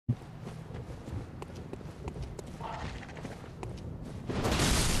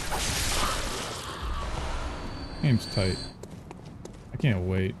game's tight. I can't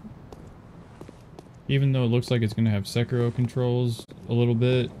wait. Even though it looks like it's gonna have Sekiro controls a little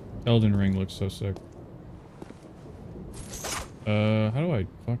bit, Elden Ring looks so sick. How do I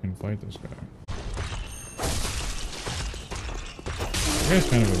fucking fight this guy? This guy's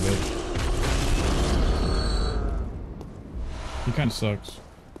kind of a bitch. He kind of sucks.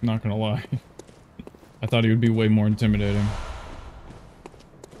 Not gonna lie. I thought he would be way more intimidating.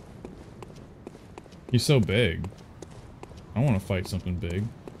 He's so big. I want to fight something big.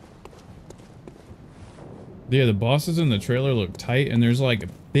 Yeah, the bosses in the trailer look tight, and there's like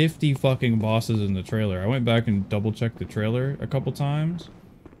 50 fucking bosses in the trailer. I went back and double checked the trailer a couple times.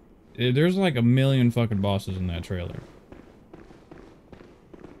 There's like a million fucking bosses in that trailer.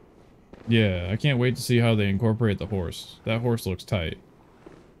 Yeah, I can't wait to see how they incorporate the horse. That horse looks tight.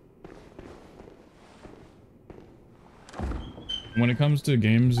 When it comes to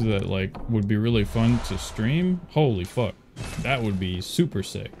games that like would be really fun to stream, holy fuck, that would be super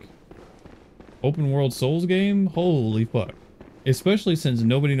sick. Open world Souls game, holy fuck. Especially since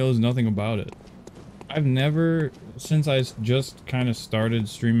nobody knows nothing about it. I've never, since I just kind of started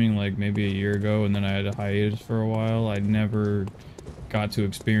streaming like maybe a year ago and then I had a hiatus for a while, I never got to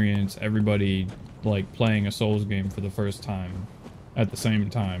experience everybody like playing a Souls game for the first time at the same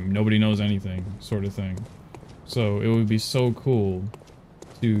time. Nobody knows anything, sort of thing. So it would be so cool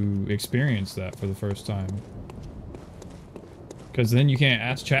to experience that for the first time. Because then you can't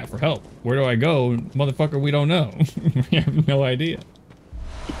ask chat for help. Where do I go? Motherfucker, we don't know. We have no idea.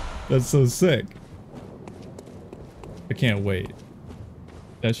 That's so sick. I can't wait.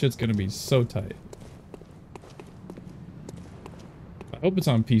 That shit's gonna be so tight. I hope it's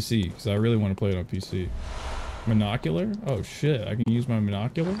on PC, because I really want to play it on PC. Monocular? Oh shit, I can use my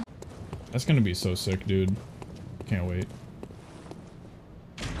monocular? That's gonna be so sick, dude. Can't wait.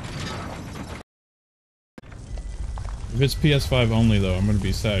 If it's PS5 only though, I'm gonna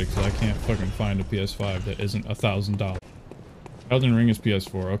be sad because I can't fucking find a PS5 that isn't $1,000. Elden Ring is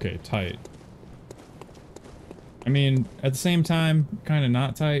PS4. Okay, tight. I mean, at the same time, kind of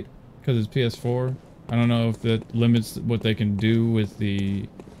not tight because it's PS4. I don't know if that limits what they can do with the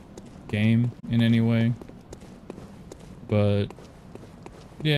game in any way, but